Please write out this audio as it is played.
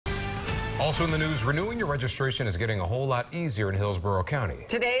Also in the news, renewing your registration is getting a whole lot easier in Hillsborough County.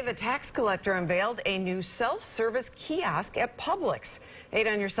 Today, the tax collector unveiled a new self-service kiosk at Publix. 8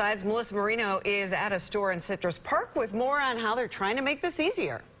 on your sides, Melissa Marino is at a store in Citrus Park with more on how they're trying to make this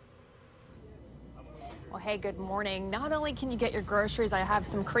easier. Well, hey, good morning. Not only can you get your groceries, I have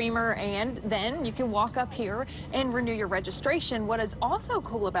some creamer, and then you can walk up here and renew your registration. What is also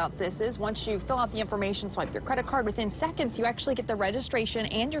cool about this is once you fill out the information, swipe your credit card, within seconds, you actually get the registration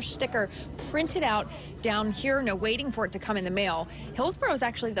and your sticker printed out down here. No waiting for it to come in the mail. Hillsborough is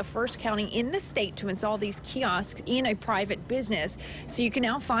actually the first county in the state to install these kiosks in a private business. So you can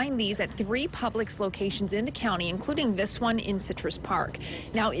now find these at 3 Publix locations in the county, including this one in Citrus Park.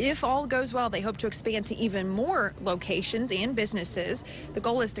 Now, if all goes well, they hope to expand to even more locations and businesses. The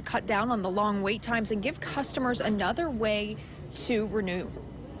goal is to cut down on the long wait times and give customers another way to renew.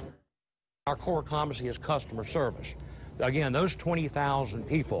 Our core competency is customer service. Again, those 20,000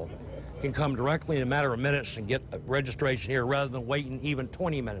 people can come directly in a matter of minutes and get a registration here rather than waiting even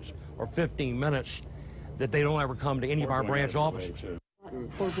 20 minutes or 15 minutes that they don't ever come to any of our branch offices.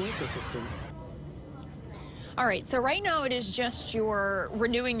 All right, so right now it is just your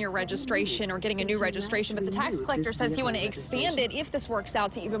renewing your registration or getting a new registration, but the tax collector says you want to expand it if this works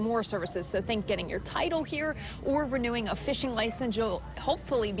out to even more services. So think getting your title here or renewing a fishing license. You'll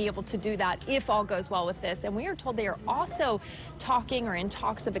hopefully be able to do that if all goes well with this. And we are told they are also talking or in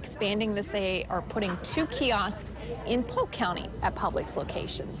talks of expanding this. They are putting 2 kiosks in Polk County at Publix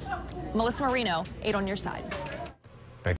locations. Melissa Marino, 8 on your side.